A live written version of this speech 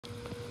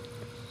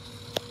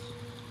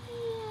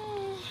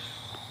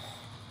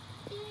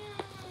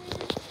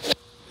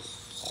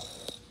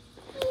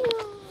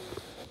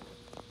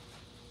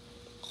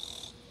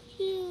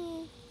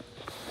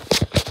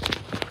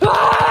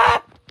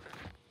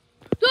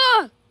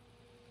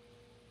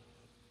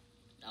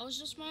That was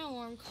just my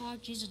alarm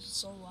clock. Jesus, it's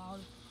so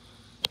loud.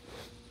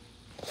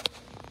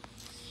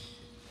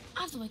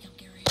 I have to wake up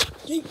Gary.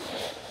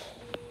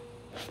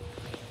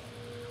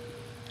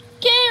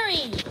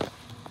 Gary!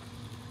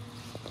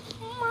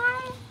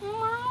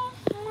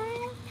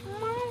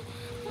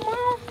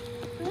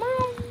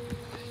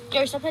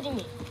 Gary, stop hitting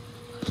me.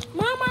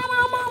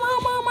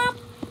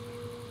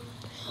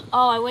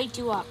 Oh, I waked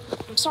you up.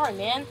 I'm sorry,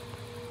 man.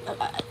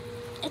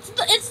 It's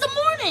the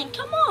morning.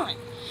 Come on.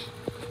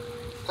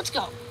 Let's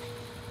go.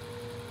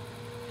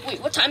 Wait,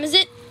 what time is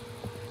it?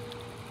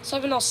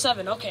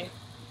 7:07. Okay.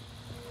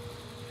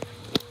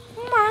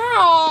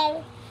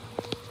 Meow.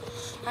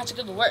 I have to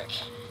go to work.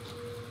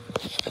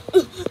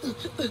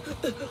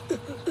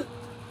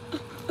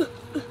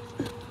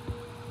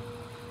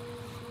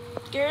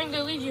 Gary, I'm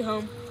gonna leave you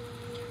home.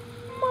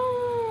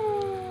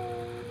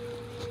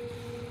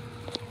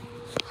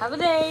 Have a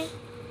day.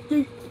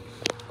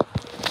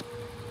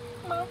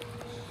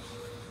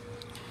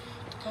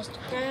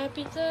 Custom crab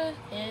pizza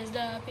is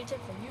the pizza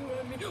for you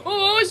and me.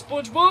 Oh, hi,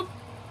 SpongeBob.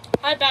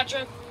 Hi,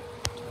 Patrick.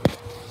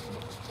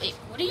 Wait,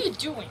 what are you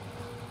doing?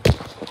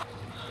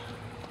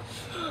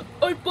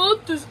 I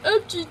bought this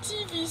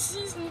FGTV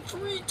Season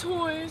 3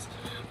 toys,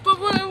 but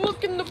when I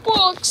look in the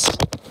box,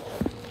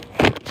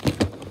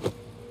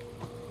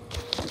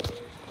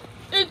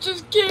 it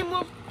just came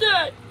with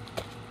that.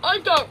 I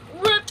got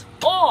ripped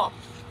off.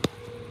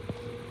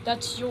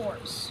 That's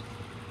yours.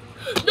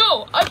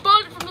 No, I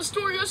bought it from the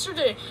store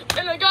yesterday,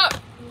 and I got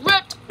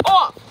ripped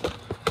off.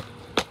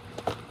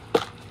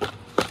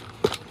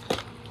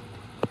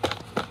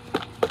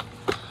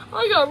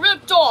 I got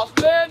ripped off,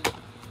 man.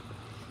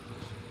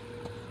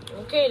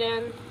 Okay,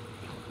 then.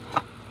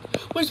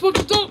 Wait,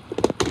 SpongeBob, don't.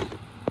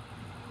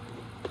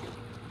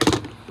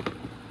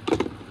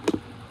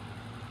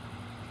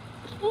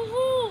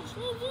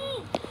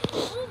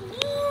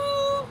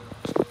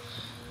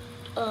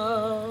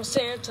 Oh,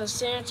 Santa,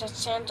 Santa,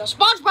 Santa,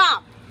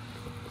 SpongeBob!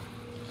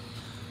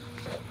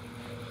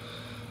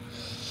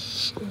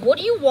 What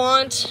do you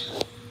want?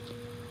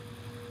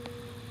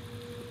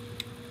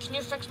 Can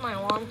you fix my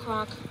alarm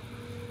clock?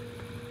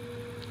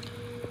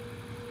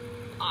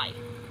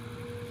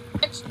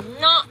 It's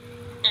not.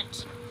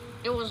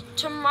 It was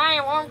to my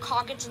alarm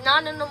clock. It's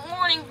not in the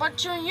morning, but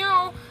to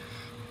you.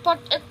 But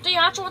the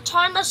actual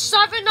time is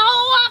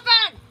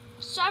 7:11.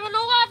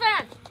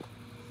 7:11.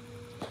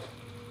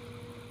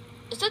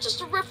 Is that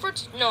just a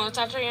reference? No, it's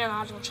actually an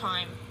actual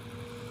chime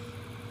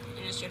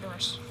in this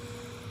universe.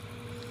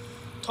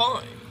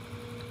 Time.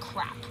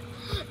 Crap.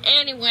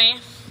 Anyway.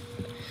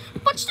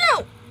 But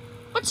still.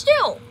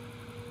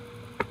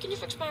 Can you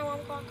fix my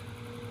alarm clock?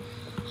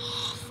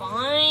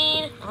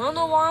 Fine. I don't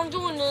know why I'm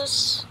doing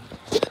this.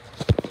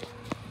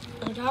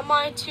 I got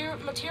my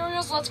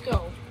materials. Let's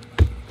go.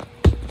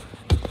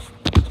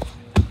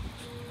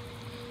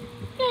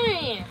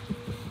 Hey.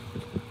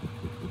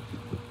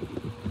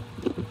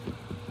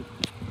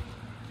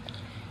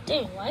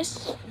 Dang, why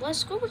is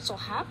Squidward so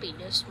happy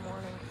this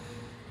morning?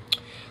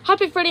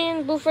 Happy Freddy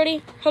and Blue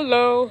Freddy.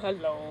 Hello.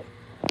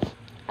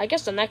 I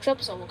guess the next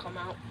episode will come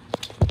out.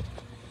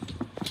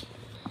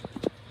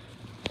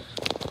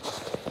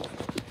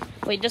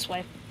 Wait, this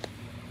way.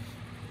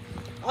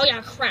 Oh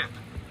yeah, crap.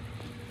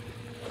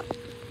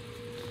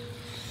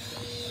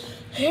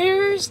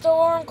 Here's the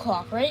alarm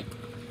clock, right?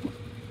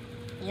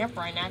 Yep,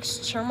 right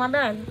next to my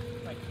bed.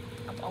 Like,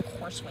 of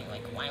course,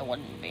 why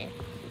wouldn't it be?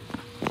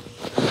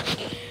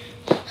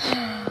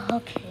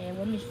 Okay,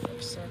 let me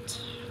fix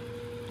it.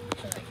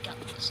 I got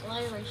this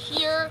wire right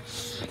here.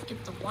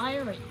 Get the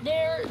wire right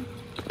there. Get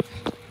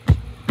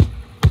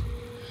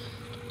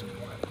the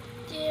wire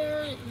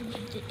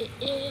right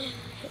there.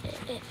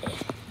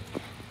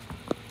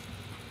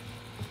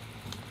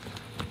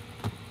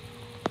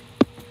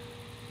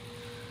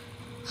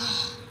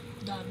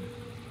 Done.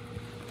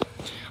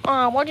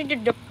 What did you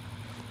do?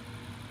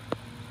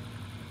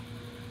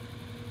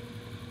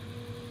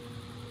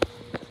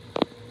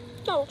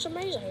 That looks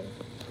amazing.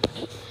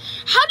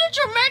 How did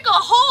you make a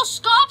whole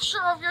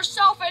sculpture of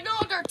yourself in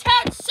under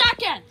 10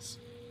 seconds?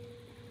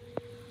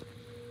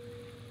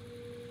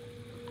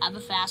 I'm a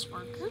fast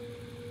worker.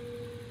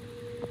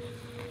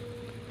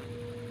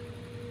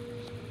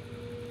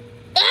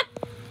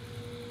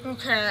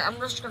 Okay, I'm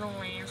just gonna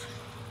leave.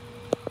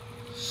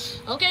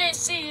 Okay,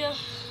 see ya.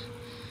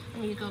 I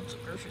need to go to the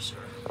grocery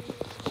store.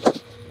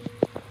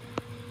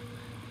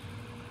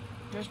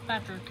 There's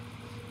Patrick.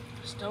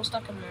 Still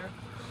stuck in there.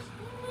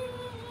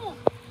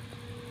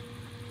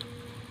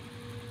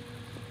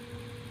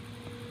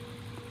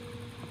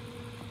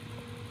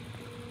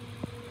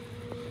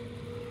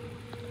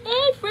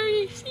 Hey,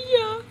 Freddy, see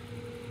ya.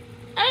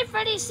 Hey,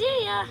 Freddy,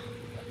 see ya.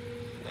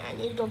 I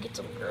need to go get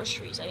some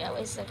groceries. I got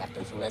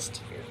this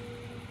list here.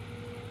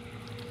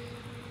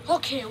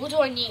 Okay, what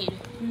do I need?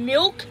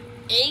 Milk,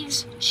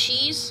 eggs,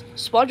 cheese,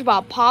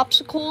 SpongeBob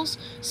popsicles,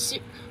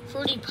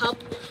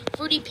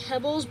 fruity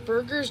pebbles,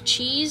 burgers,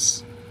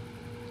 cheese.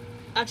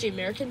 Actually,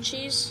 American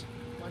cheese.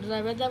 Why did I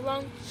read that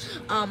wrong?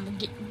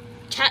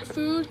 Cat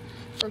food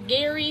for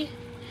Gary,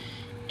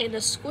 and a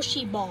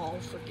squishy ball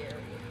for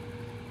Gary.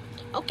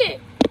 Okay.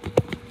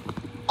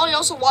 Oh, yeah,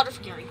 also water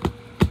for Gary.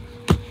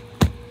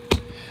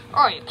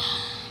 Alright.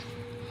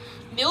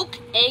 Milk,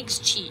 eggs,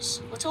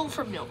 cheese. Let's go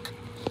for milk.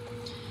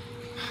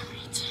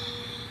 Alright.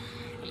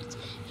 Right.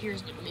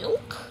 Here's the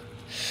milk.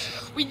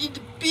 We need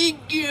the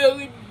big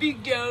gallon,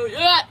 big gallon.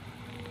 Ah!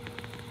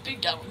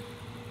 Big gallon.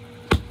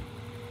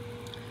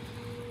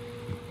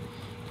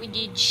 We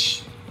need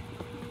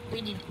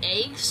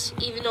eggs.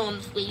 Even though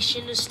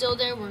inflation is still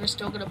there, we're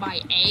still gonna buy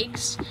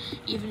eggs.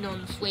 Even though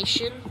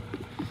inflation.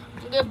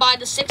 I'm gonna buy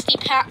the 60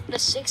 pack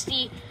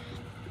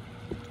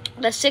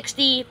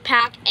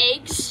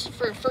eggs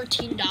for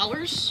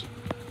 $13.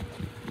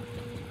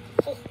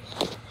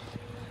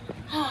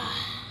 Oh.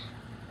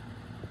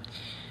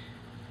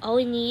 All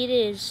we need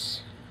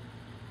is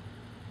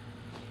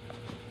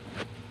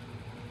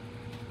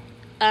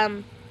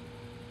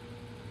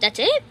that's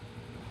it?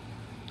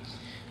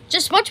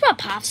 Just SpongeBob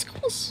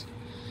popsicles?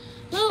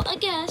 Well, I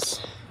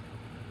guess.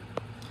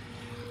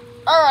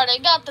 Alright, I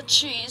got the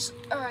cheese.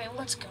 Alright,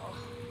 let's go.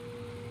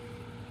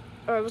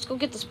 Alright, let's go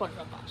get the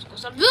SpongeBob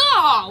popsicles.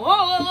 Whoa!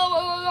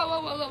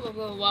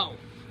 Whoa.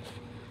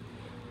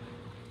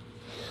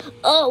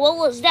 Oh, what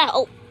was that?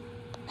 Oh,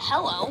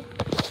 hello.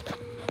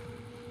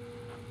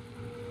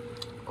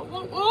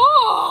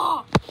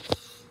 Oh.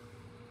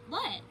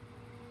 What?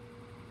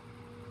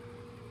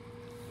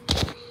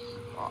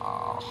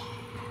 Oh.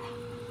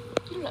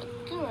 You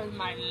look good,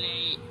 my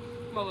lady.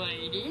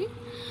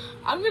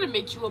 I'm gonna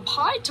make you a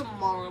pie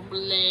tomorrow, my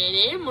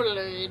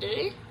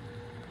lady.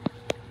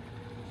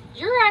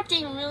 You're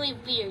acting really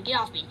weird. Get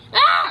off me.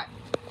 Ah!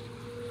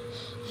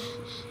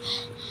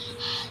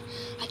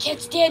 I can't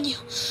stand you.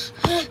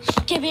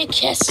 Give me a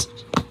kiss.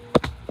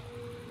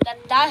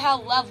 That's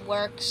how love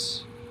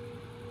works.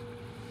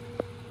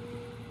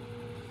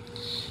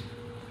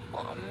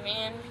 Oh,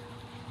 man.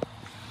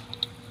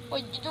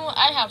 Wait, you know what?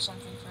 I have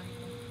something for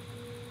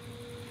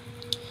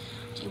you.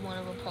 Do you want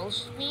to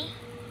propose with me?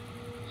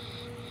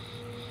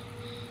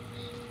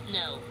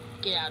 No.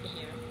 Get out of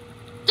here.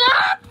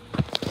 Ah!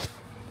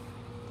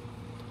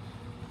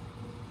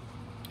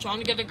 Trying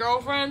to get a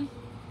girlfriend?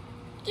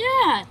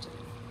 Yeah.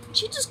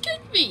 She just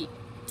kicked me.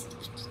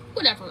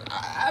 Whatever.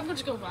 I'm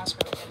just going to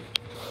ask her again.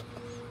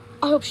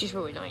 I hope she's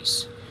really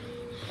nice.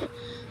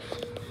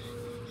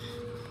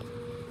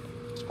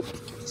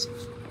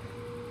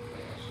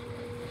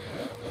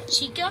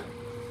 Chica?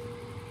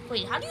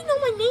 Wait, how do you know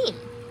my name?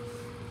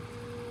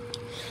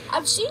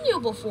 I've seen you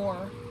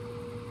before.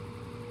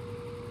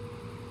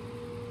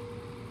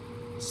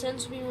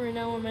 Since we were in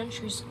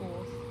elementary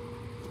school.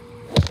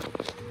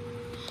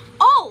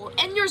 Oh,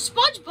 and you're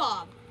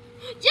SpongeBob.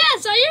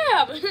 Yes, I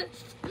am.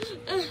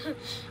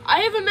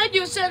 I haven't met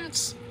you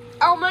since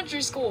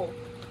elementary school.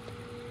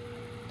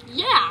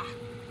 Yeah.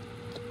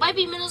 Might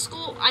be middle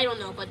school. I don't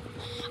know, but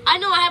I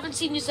know I haven't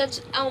seen you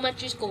since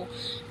elementary school.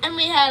 And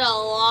we had a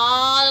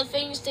lot of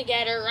things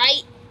together,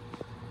 right?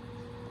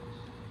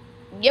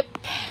 Yep.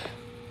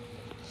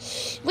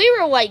 We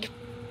were like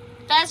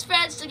best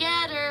friends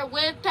together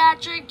with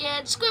Patrick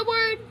and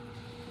Squidward.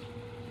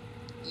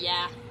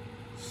 Yeah.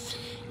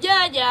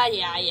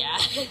 Yeah.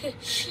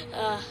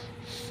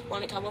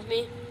 Want to come with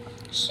me?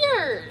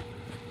 Sure.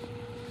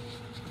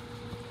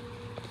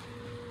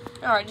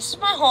 Alright, this is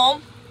my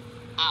home.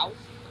 Ow.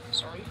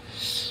 Sorry.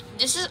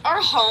 This is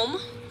our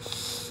home.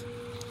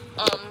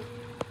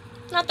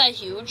 Not that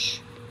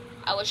huge.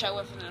 I wish I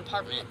lived in an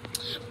apartment.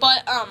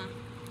 But,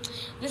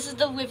 this is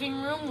the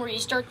living room where you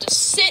start to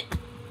sit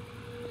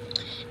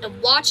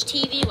and watch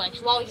TV,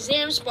 like Law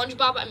Exams,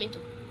 SpongeBob,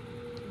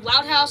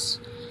 Loud House,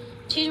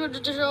 Teacher with the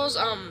Turtles,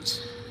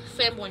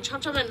 Fanboy and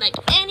Chomp Chomp, and like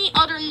any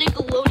other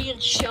Nickelodeon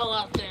show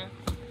out there.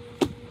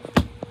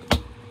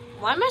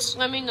 Why am I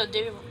slamming the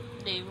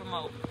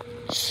remote?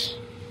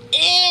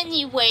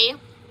 Anyway,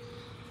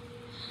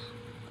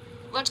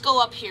 let's go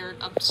up here,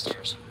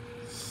 upstairs.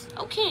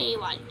 Okay,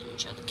 well, I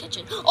didn't show the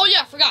kitchen. Oh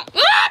yeah, I forgot.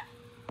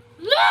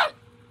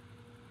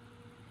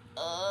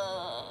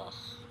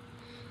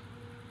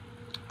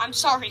 I'm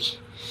sorry.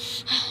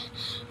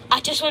 I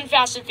just went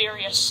fast and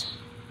furious.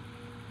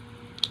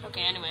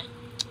 Okay, anyway.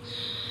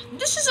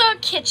 This is our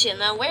kitchen,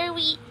 where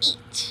we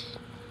eat.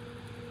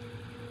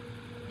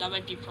 That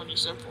might be pretty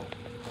simple.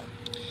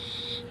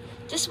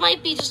 This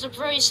might be just a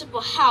very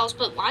simple house,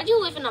 but why do you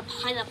live in a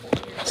pineapple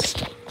under the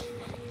sea?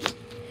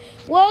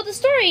 Well, the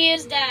story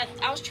is that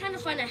I was trying to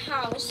find a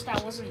house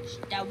that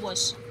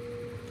was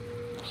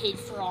paid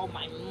for all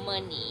my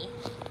money.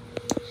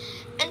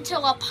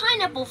 Until a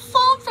pineapple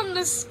fell from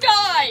the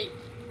sky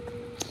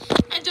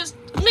and just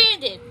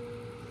landed.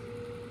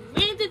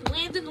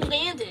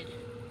 Landed.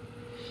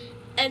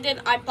 And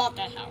then I bought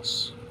that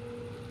house.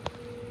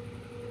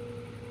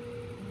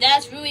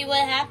 That's really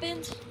what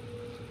happened?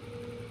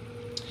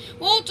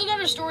 Well, it's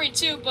another story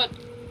too, but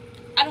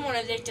I don't want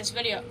to take this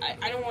video.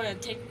 I don't want to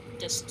take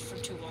this for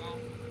too long.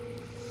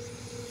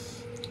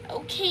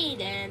 Okay,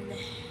 then.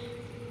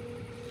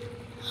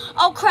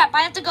 Oh, crap.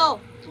 I have to go.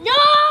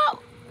 No!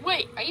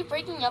 Wait, are you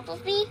breaking up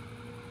with me?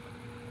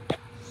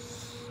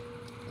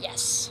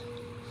 Yes.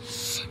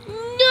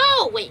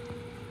 No! Wait.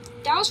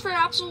 That was for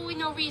absolutely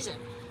no reason.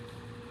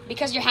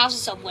 Because your house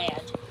is so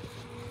bland.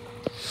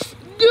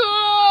 No!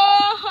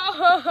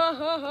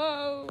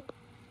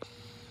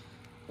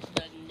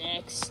 The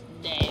next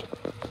day.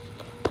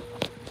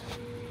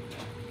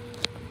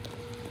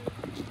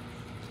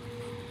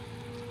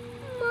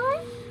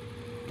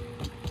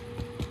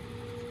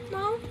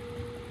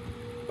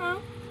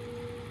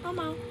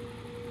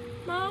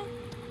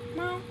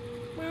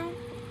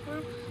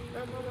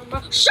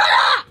 Shut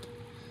up!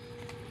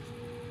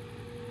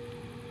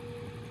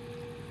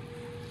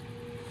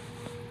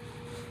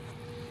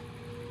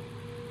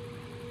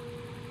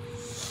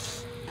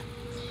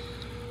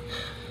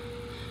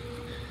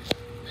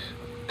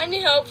 I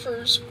need help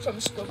from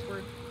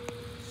Squidward.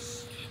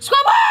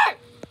 Squidward!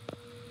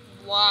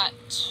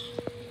 What?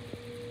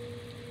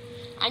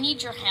 I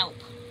need your help.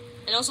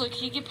 And also,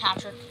 can you get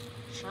Patrick?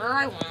 Sure,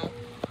 I will.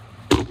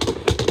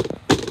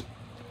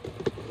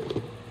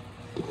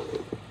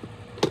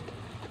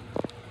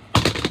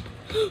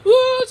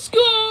 Let's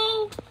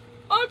go!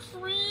 I'm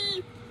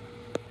free!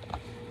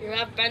 You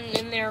have been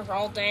in there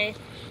all day.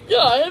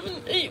 Yeah, I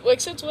haven't ate,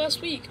 like, since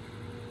last week.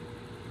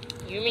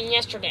 You mean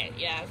yesterday?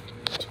 Yeah.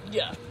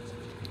 Yeah.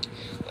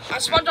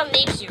 SpongeBob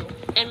needs you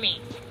and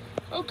me.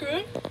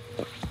 Okay.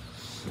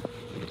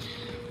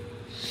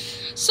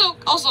 So,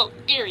 also,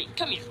 Gary,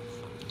 come here.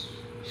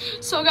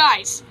 So,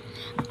 guys,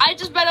 I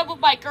just met up with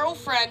my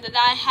girlfriend that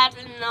I had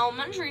in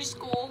elementary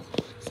school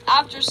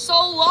after so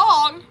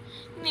long,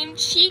 named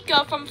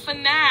Chica from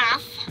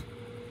FNAF.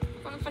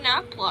 From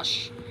FNAF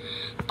plush.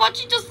 But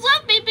she just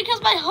left me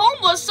because my home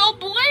was so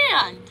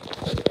bland.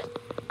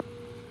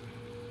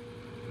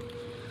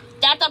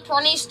 That's a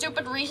pretty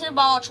stupid reason,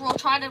 but we'll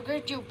try to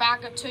get you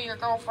back into your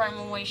girlfriend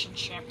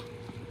relationship.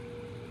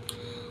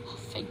 Oh,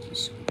 thank you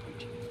so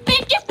much.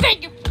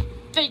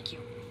 Thank you.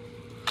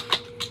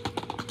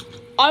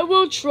 I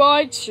will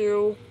try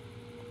to.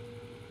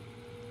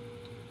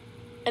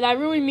 And I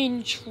really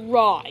mean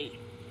try.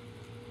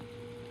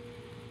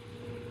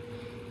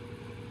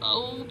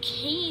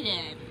 Okay,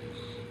 then.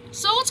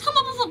 So let's come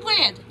up with a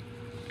plan.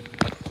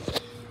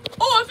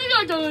 Oh, I think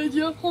I got an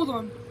idea. Hold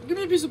on. Give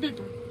me a piece of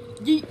paper.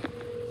 Yeet.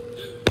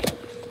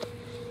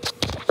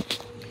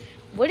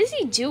 What is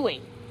he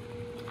doing?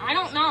 I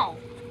don't know.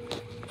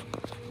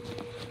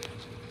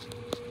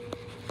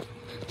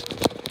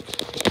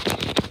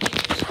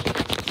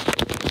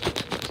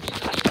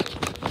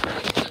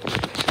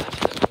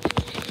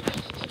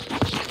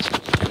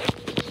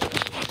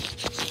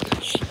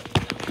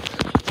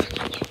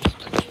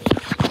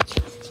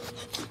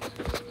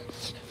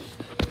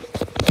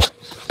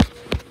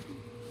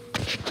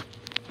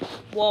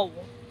 Whoa.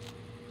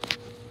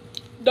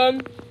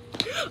 Done.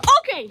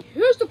 Okay,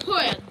 here's the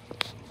plan.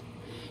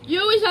 You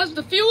always have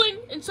the feeling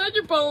inside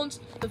your bones,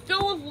 the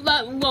feeling of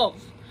that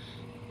love.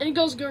 And it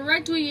goes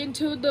directly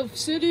into the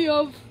city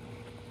of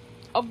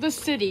the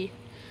city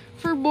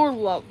for more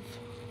love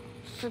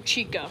for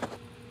Chica.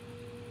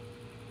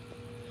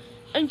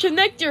 And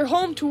connect your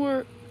home to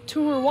her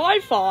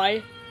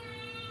Wi-Fi.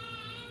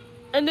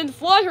 And then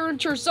fly her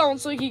into her zone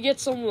so you can get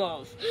some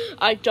love.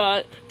 I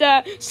got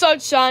that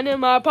sunshine in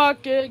my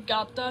pocket,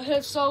 got the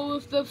hips so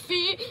with the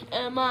feet,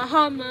 and my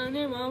heart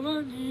in my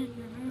money.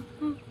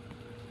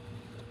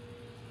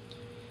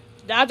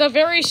 That's a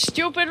very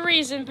stupid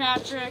reason,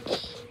 Patrick. Man,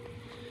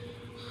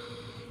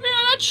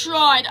 I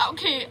tried.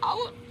 Okay,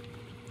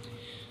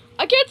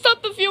 I can't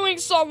stop the feeling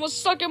song was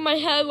stuck in my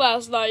head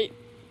last night.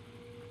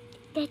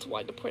 That's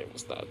why the plan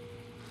was done.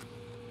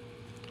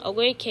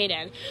 Okay,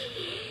 then.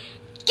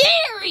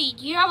 Gary,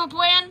 do you have a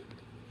plan?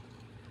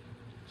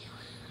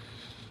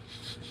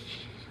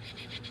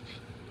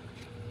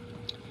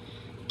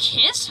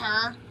 Kiss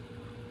her?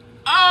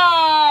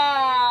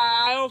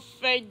 I don't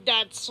think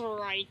that's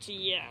right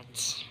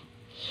yet.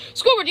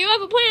 Squidward, do you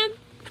have a plan?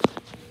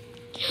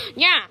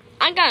 Yeah,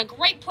 I got a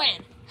great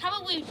plan. How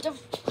about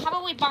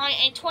we buy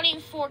a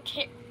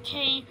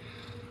 24K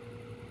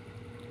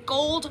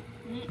gold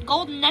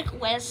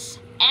necklace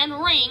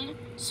and ring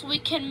so we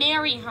can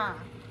marry her?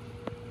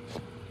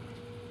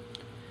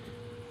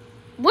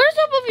 Where's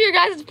up of your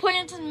guys'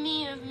 plans and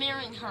me of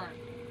marrying her?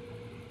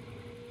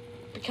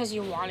 Because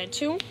you wanted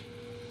to?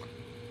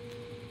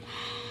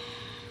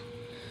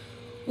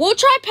 We'll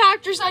try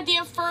Patrick's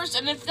idea first,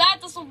 and if that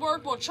doesn't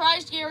work, we'll try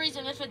Gary's,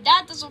 and if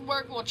that doesn't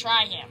work, we'll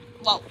try him.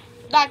 Well,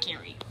 not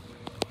Gary.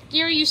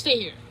 Gary, you stay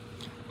here.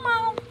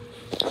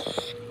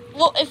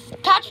 Well,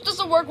 if Patrick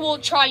doesn't work, we'll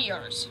try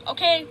yours,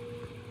 okay?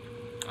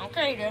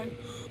 Okay, then.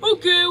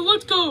 Okay,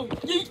 let's go.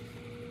 Yeet.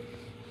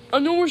 I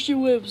know where she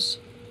lives.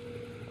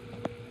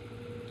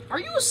 Are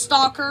you a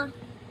stalker?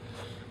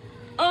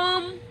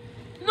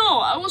 No,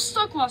 I was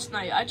stuck last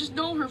night. I just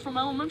know her from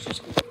elementary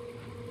school.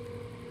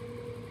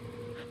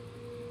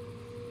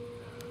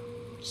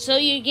 So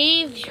you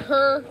gave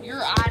her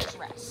your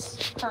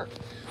address.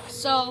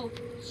 So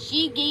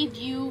she gave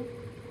you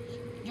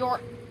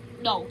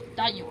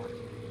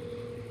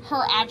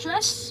her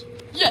address?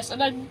 Yes,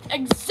 and I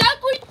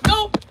exactly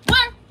know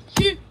where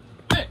she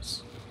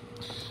is.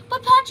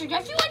 But Patrick,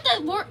 I feel like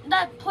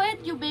that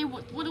plan you made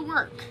wouldn't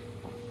work.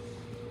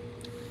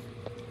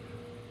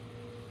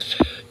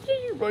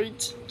 You're You're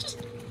right.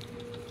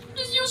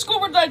 Just use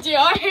Squidward's idea.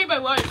 I hate my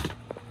life.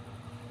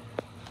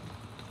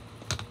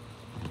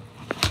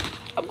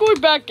 I'm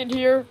going back in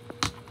here.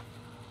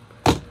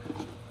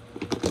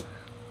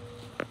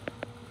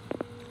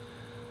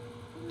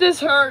 This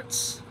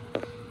hurts.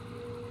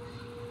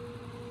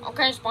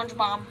 Okay,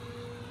 SpongeBob.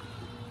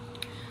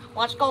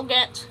 Let's go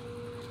get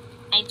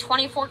a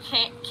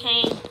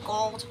 24K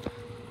gold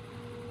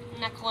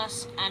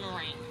necklace and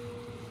ring.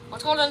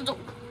 Let's go to the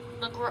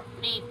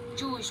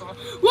jewelry store.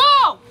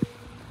 Whoa!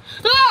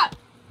 Ah!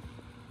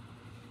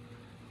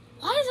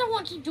 Why does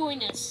everyone keep doing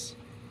this?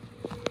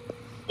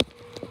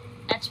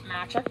 That's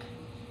magic.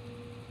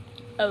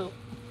 Oh.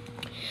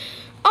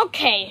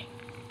 Okay.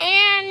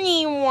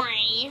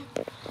 Anyway.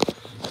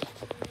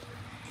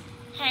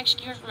 Hey,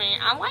 excuse me.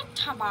 I'd like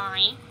to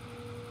buy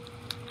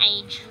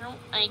a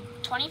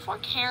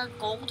 24K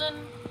golden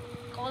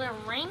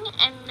ring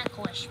and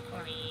necklace,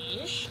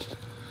 please.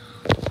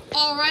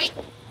 Alright,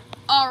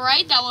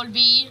 that would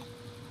be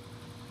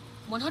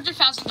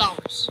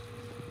 $100,000.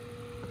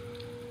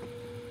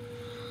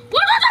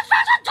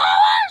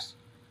 $100,000?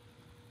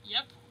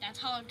 Yep, that's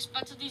how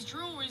expensive these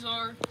jewelries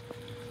are.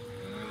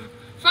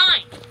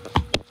 Fine.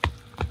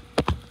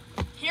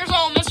 Here's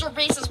all Mr.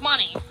 Beast's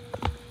money.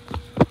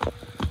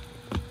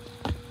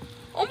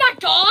 Oh my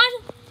god!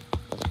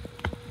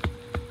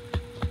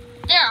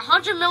 There,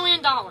 $100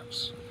 million.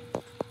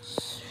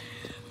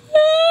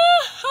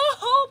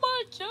 Oh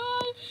my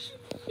god!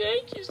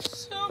 Thank you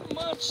so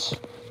much.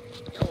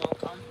 You're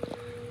welcome.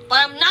 But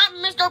I'm not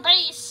Mr.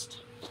 Beast.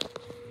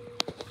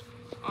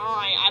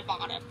 Alright, I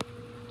bought it.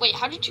 Wait,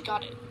 how did you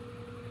got it?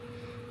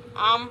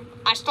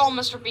 I stole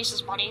Mr.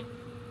 Beast's money.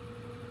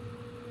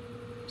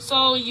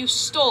 So you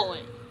stole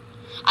it?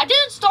 I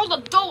didn't steal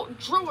the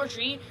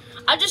jewelry.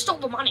 I just stole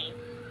the money.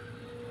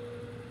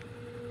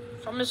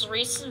 From his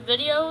recent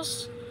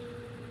videos?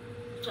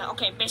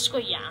 Okay,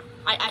 basically, yeah.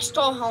 I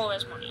stole all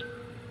his money.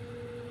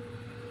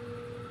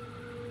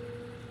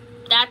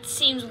 That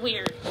seems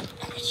weird.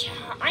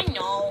 Yeah, I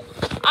know.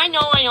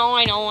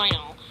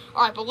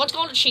 Alright, but let's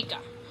go to Chica.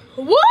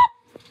 What?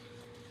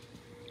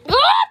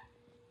 What?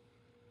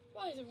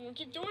 Why does everyone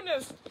keep doing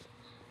this?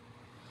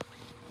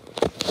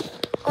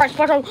 Alright,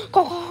 SpongeBob,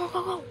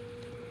 go.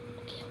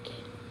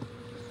 Okay.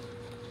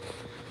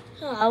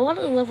 Oh, what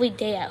a lovely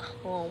day at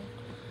home.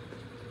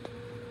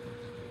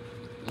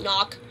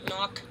 Knock.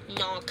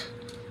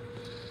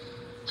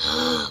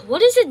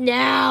 What is it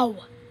now?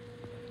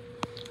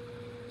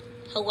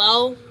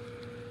 Hello?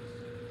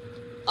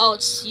 Oh,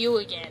 it's you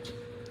again.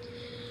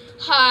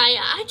 Hi,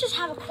 I just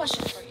have a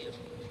question for you.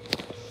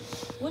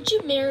 Would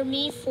you marry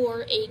me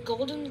for a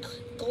golden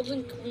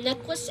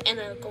necklace and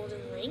a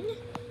golden ring?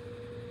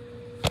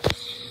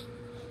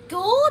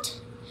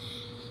 Gold?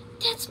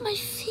 That's my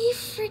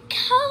favorite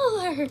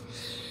color.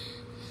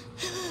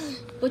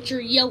 But you're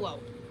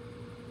yellow.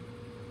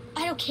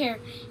 I don't care.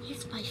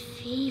 It's my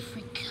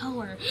favorite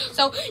color.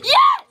 So,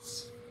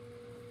 yes!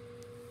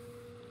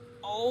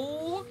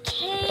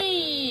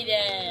 Okay,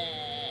 then.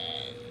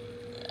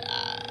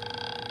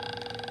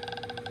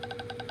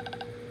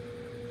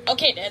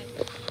 Okay, then.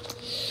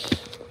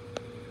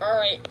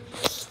 Alright.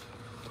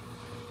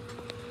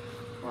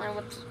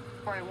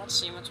 Alright, let's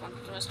see what's one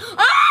for this.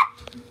 Ah!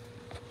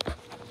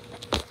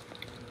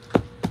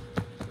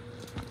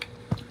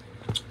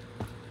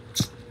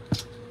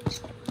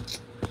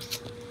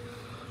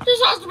 This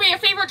has to be a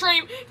fever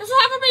dream.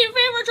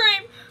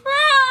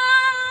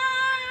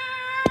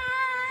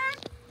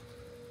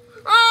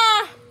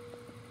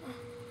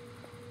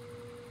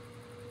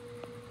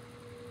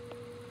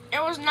 It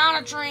was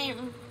not a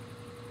dream.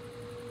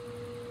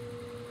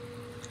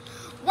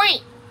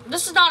 Wait,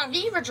 this is not a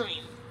fever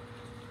dream.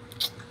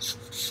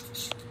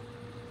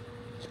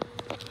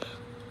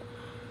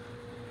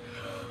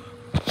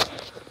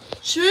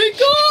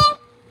 Chica?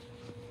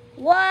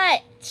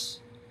 What?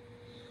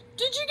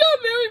 Did you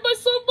get married by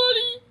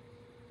somebody?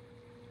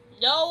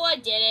 No, I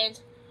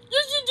didn't.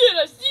 Yes, you did.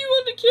 I see you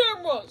on the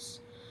cameras.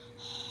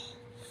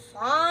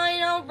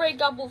 Fine, I'll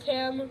break up with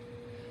him.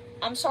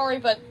 I'm sorry,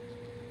 but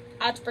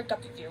I have to break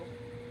up with you.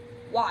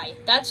 Why?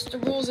 That's the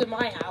rules in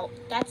my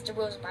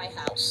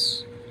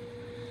house.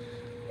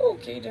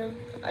 Okay, then.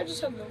 I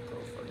just have no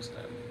girlfriends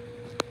then.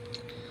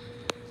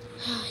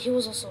 He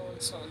was also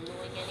so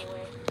annoying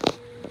anyway.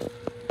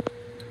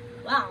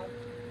 Wow,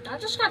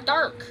 that just got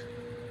dark.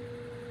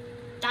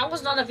 That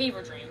was not a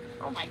fever dream.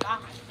 Oh my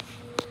god.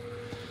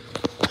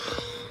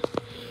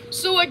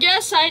 So I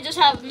guess I just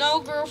have no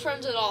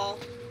girlfriends at all.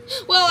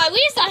 Well, at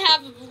least I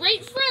have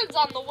great friends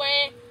on the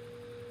way.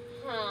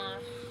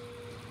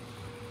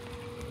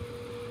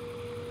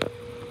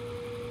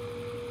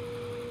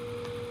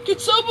 Can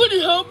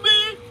somebody help me?